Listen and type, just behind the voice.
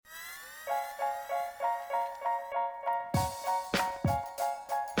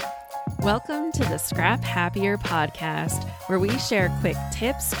Welcome to the Scrap Happier podcast, where we share quick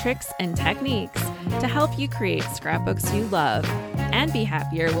tips, tricks, and techniques to help you create scrapbooks you love and be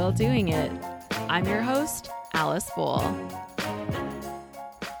happier while doing it. I'm your host, Alice Bohl.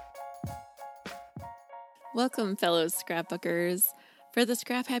 Welcome, fellow scrapbookers. For the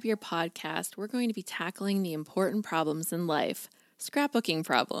Scrap Happier podcast, we're going to be tackling the important problems in life, scrapbooking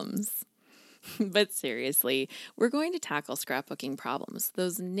problems. But seriously, we're going to tackle scrapbooking problems,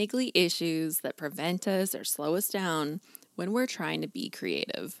 those niggly issues that prevent us or slow us down when we're trying to be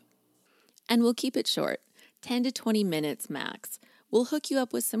creative. And we'll keep it short, 10 to 20 minutes max. We'll hook you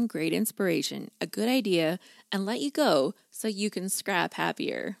up with some great inspiration, a good idea, and let you go so you can scrap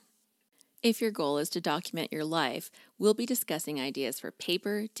happier. If your goal is to document your life, we'll be discussing ideas for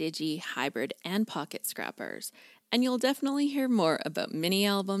paper, digi, hybrid, and pocket scrappers. And you'll definitely hear more about mini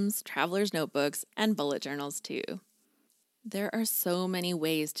albums, traveler's notebooks, and bullet journals too. There are so many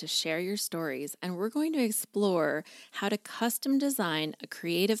ways to share your stories, and we're going to explore how to custom design a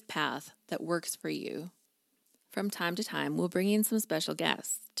creative path that works for you. From time to time, we'll bring in some special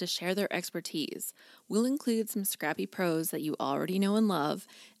guests to share their expertise. We'll include some scrappy pros that you already know and love,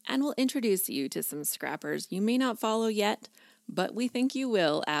 and we'll introduce you to some scrappers you may not follow yet, but we think you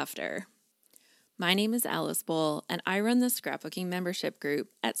will after. My name is Alice Bohl, and I run the scrapbooking membership group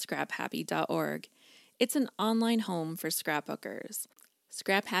at scraphappy.org. It's an online home for scrapbookers.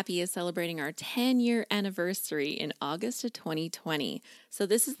 Scrap Happy is celebrating our 10-year anniversary in August of 2020, so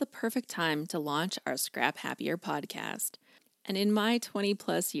this is the perfect time to launch our Scrap Happier podcast. And in my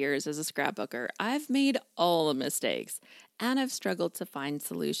 20-plus years as a scrapbooker, I've made all the mistakes, and I've struggled to find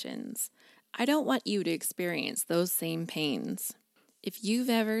solutions. I don't want you to experience those same pains. If you've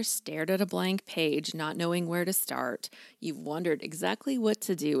ever stared at a blank page not knowing where to start, you've wondered exactly what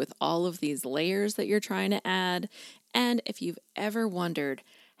to do with all of these layers that you're trying to add, and if you've ever wondered,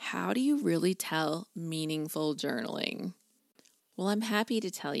 how do you really tell meaningful journaling? Well, I'm happy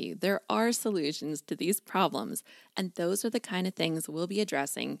to tell you there are solutions to these problems, and those are the kind of things we'll be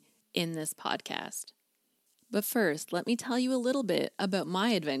addressing in this podcast. But first, let me tell you a little bit about my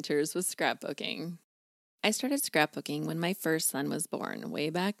adventures with scrapbooking. I started scrapbooking when my first son was born,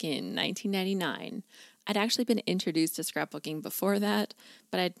 way back in 1999. I'd actually been introduced to scrapbooking before that,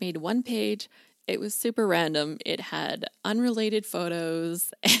 but I'd made one page. It was super random. It had unrelated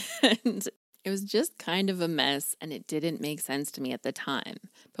photos, and it was just kind of a mess, and it didn't make sense to me at the time.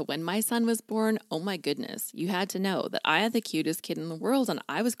 But when my son was born, oh my goodness, you had to know that I had the cutest kid in the world, and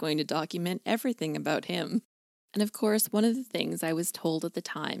I was going to document everything about him. And of course, one of the things I was told at the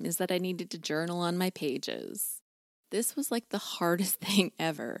time is that I needed to journal on my pages. This was like the hardest thing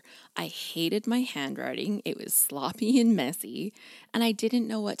ever. I hated my handwriting. It was sloppy and messy, and I didn't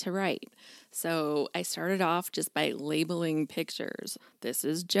know what to write. So I started off just by labeling pictures. This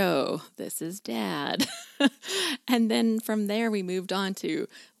is Joe. This is Dad. And then from there, we moved on to,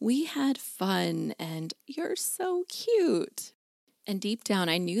 we had fun, and you're so cute. And deep down,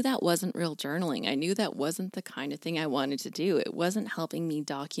 I knew that wasn't real journaling. I knew that wasn't the kind of thing I wanted to do. It wasn't helping me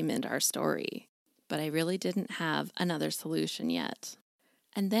document our story. But I really didn't have another solution yet.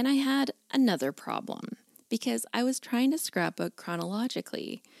 And then I had another problem because I was trying to scrapbook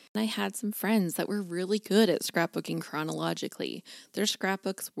chronologically. And I had some friends that were really good at scrapbooking chronologically. Their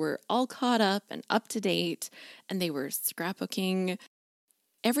scrapbooks were all caught up and up to date, and they were scrapbooking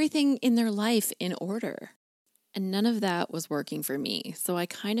everything in their life in order. And none of that was working for me, so I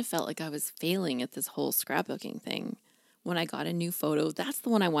kind of felt like I was failing at this whole scrapbooking thing. When I got a new photo, that's the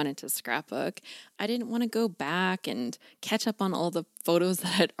one I wanted to scrapbook. I didn't want to go back and catch up on all the photos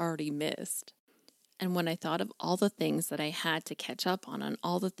that I'd already missed. And when I thought of all the things that I had to catch up on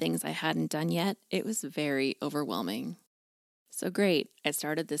all the things I hadn't done yet, it was very overwhelming. So great, I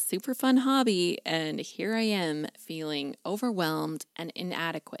started this super fun hobby, and here I am feeling overwhelmed and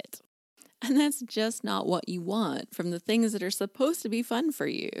inadequate. And that's just not what you want from the things that are supposed to be fun for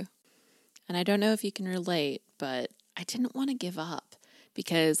you. And I don't know if you can relate, but I didn't want to give up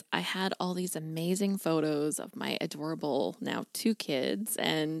because I had all these amazing photos of my adorable, now 2 kids,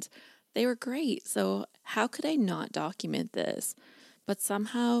 and they were great. So how could I not document this? But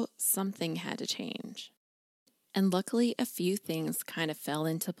somehow something had to change. And luckily, a few things kind of fell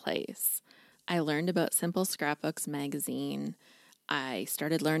into place. I learned about Simple Scrapbooks magazine. I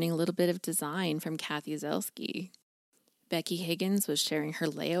started learning a little bit of design from Kathy Zelski. Becky Higgins was sharing her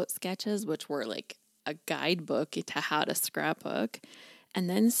layout sketches, which were like a guidebook to how to scrapbook. And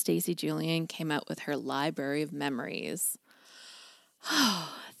then Stacy Julian came out with her library of memories.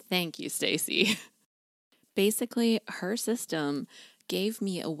 Oh, thank you, Stacy. Basically, her system gave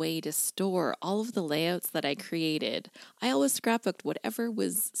me a way to store all of the layouts that I created. I always scrapbooked whatever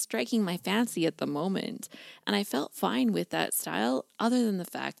was striking my fancy at the moment, and I felt fine with that style other than the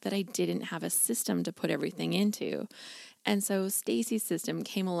fact that I didn't have a system to put everything into. And so Stacy's system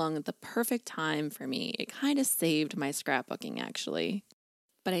came along at the perfect time for me. It kind of saved my scrapbooking, actually.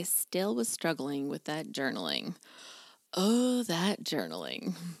 But I still was struggling with that journaling. Oh, that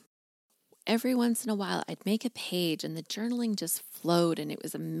journaling. Every once in a while, I'd make a page and the journaling just flowed and it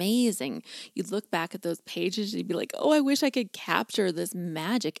was amazing. You'd look back at those pages and you'd be like, oh, I wish I could capture this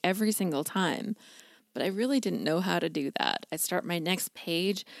magic every single time. But I really didn't know how to do that. I'd start my next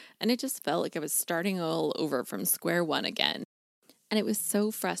page and it just felt like I was starting all over from square one again. And it was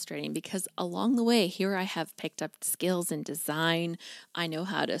so frustrating because along the way, here I have picked up skills in design. I know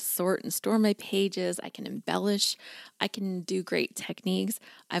how to sort and store my pages. I can embellish. I can do great techniques.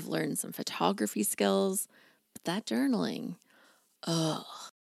 I've learned some photography skills. But that journaling, ugh.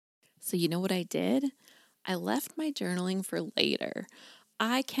 So you know what I did? I left my journaling for later.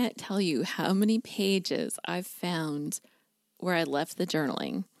 I can't tell you how many pages I've found where I left the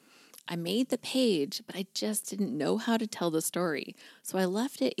journaling. I made the page, but I just didn't know how to tell the story, so I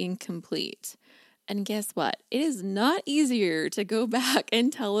left it incomplete. And guess what? It is not easier to go back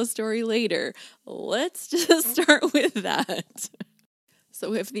and tell a story later. Let's just start with that.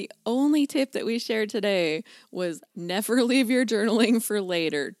 So if the only tip that we shared today was never leave your journaling for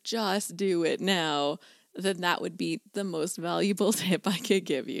later, just do it now, then that would be the most valuable tip I could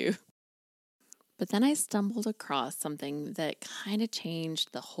give you. But then I stumbled across something that kind of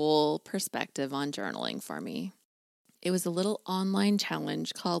changed the whole perspective on journaling for me. It was a little online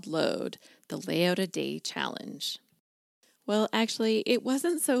challenge called Load, the Layout a Day Challenge. Well, actually, it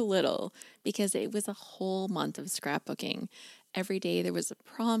wasn't so little because it was a whole month of scrapbooking. Every day there was a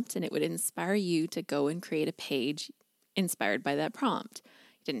prompt and it would inspire you to go and create a page inspired by that prompt.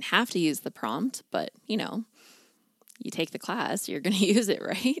 You didn't have to use the prompt, but, you take the class, you're going to use it,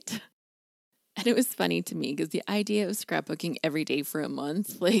 right? And it was funny to me because the idea of scrapbooking every day for a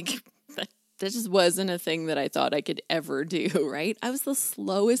month, that just wasn't a thing that I thought I could ever do, right? I was the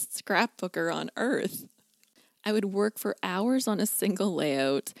slowest scrapbooker on earth. I would work for hours on a single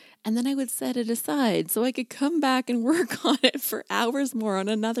layout, and then I would set it aside so I could come back and work on it for hours more on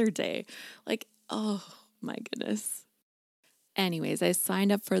another day. Oh my goodness. Anyways, I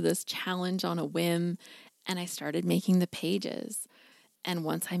signed up for this challenge on a whim, and I started making the pages. And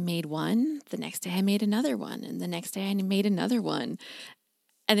once I made one, the next day I made another one, and the next day I made another one.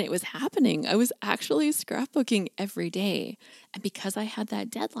 And it was happening. I was actually scrapbooking every day. And because I had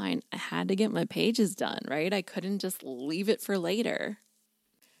that deadline, I had to get my pages done, right? I couldn't just leave it for later.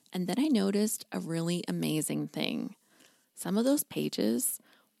 And then I noticed a really amazing thing. Some of those pages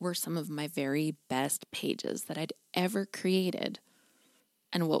were some of my very best pages that I'd ever created.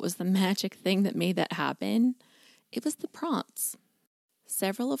 And what was the magic thing that made that happen? It was the prompts.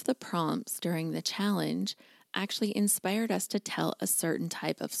 Several of the prompts during the challenge actually inspired us to tell a certain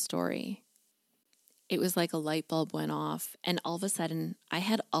type of story. It was like a light bulb went off, and all of a sudden, I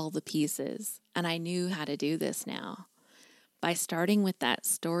had all the pieces, and I knew how to do this now. By starting with that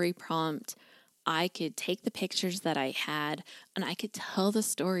story prompt, I could take the pictures that I had, and I could tell the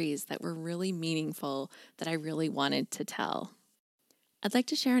stories that were really meaningful that I really wanted to tell. I'd like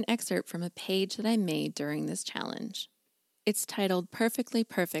to share an excerpt from a page that I made during this challenge. It's titled Perfectly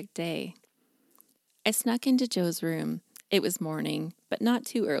Perfect Day. I snuck into Joe's room. It was morning, but not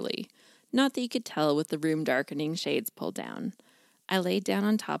too early. Not that you could tell with the room darkening shades pulled down. I laid down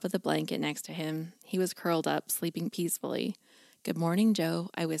on top of the blanket next to him. He was curled up, sleeping peacefully. Good morning,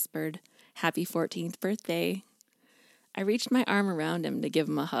 Joe, I whispered. Happy 14th birthday. I reached my arm around him to give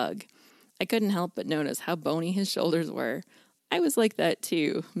him a hug. I couldn't help but notice how bony his shoulders were. I was like that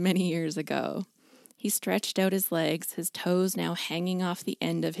too, many years ago. He stretched out his legs, his toes now hanging off the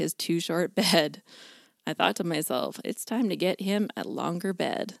end of his too-short bed. I thought to myself, it's time to get him a longer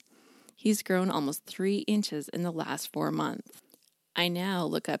bed. He's grown almost 3 inches in the last 4 months. I now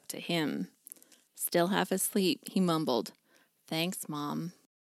look up to him. Still half asleep, he mumbled, "Thanks, Mom."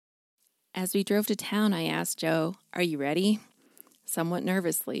 As we drove to town, I asked Joe, "Are you ready?" Somewhat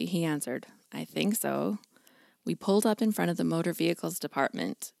nervously, he answered, "I think so." We pulled up in front of the motor vehicles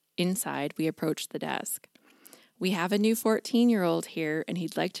department. Inside, we approached the desk. "We have a new 14-year-old here, and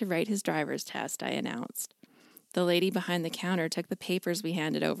he'd like to write his driver's test," I announced. The lady behind the counter took the papers we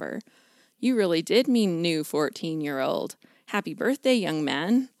handed over. "You really did mean new 14-year-old. Happy birthday, young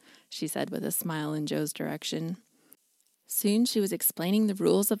man," she said with a smile in Joe's direction. Soon she was explaining the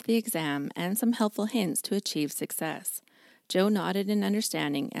rules of the exam and some helpful hints to achieve success. Joe nodded in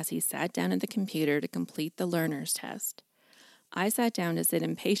understanding as he sat down at the computer to complete the learner's test. I sat down to sit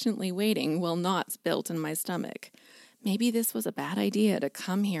impatiently waiting while knots built in my stomach. Maybe this was a bad idea to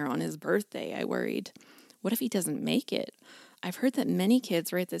come here on his birthday, I worried. What if he doesn't make it? I've heard that many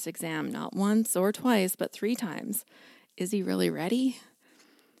kids write this exam not once or twice, but 3 times. Is he really ready?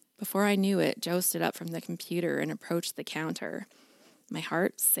 Before I knew it, Joe stood up from the computer and approached the counter. My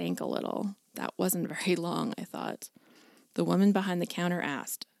heart sank a little. That wasn't very long, I thought. The woman behind the counter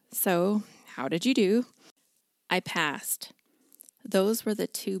asked, "So, how did you do?" I passed. Those were the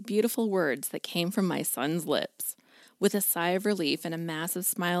 2 beautiful words that came from my son's lips. With a sigh of relief and a massive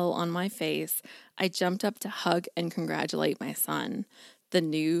smile on my face, I jumped up to hug and congratulate my son, the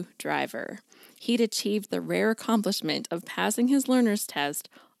new driver. He'd achieved the rare accomplishment of passing his learner's test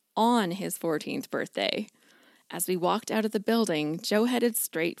on his 14th birthday. As we walked out of the building, Joe headed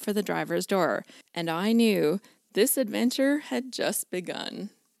straight for the driver's door, and I knew this adventure had just begun.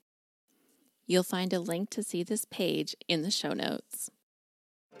 You'll find a link to see this page in the show notes.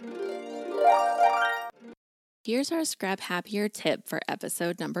 Here's our Scrap Happier tip for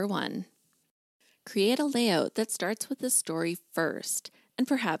episode number 1. Create a layout that starts with the story first, and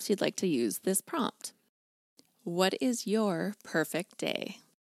perhaps you'd like to use this prompt. What is your perfect day?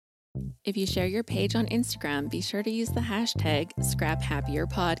 If you share your page on Instagram, be sure to use the hashtag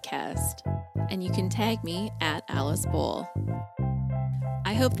ScrapHappierPodcast, and you can tag me at Alice Bowl.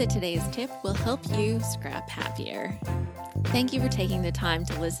 I hope that today's tip will help you scrap happier. Thank you for taking the time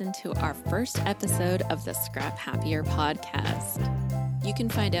to listen to our first episode of the Scrap Happier podcast. You can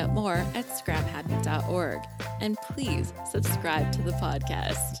find out more at scraphappy.org, and please subscribe to the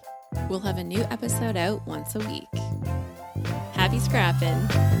podcast. We'll have a new episode out once a week. Happy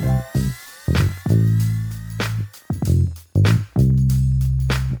scrapping!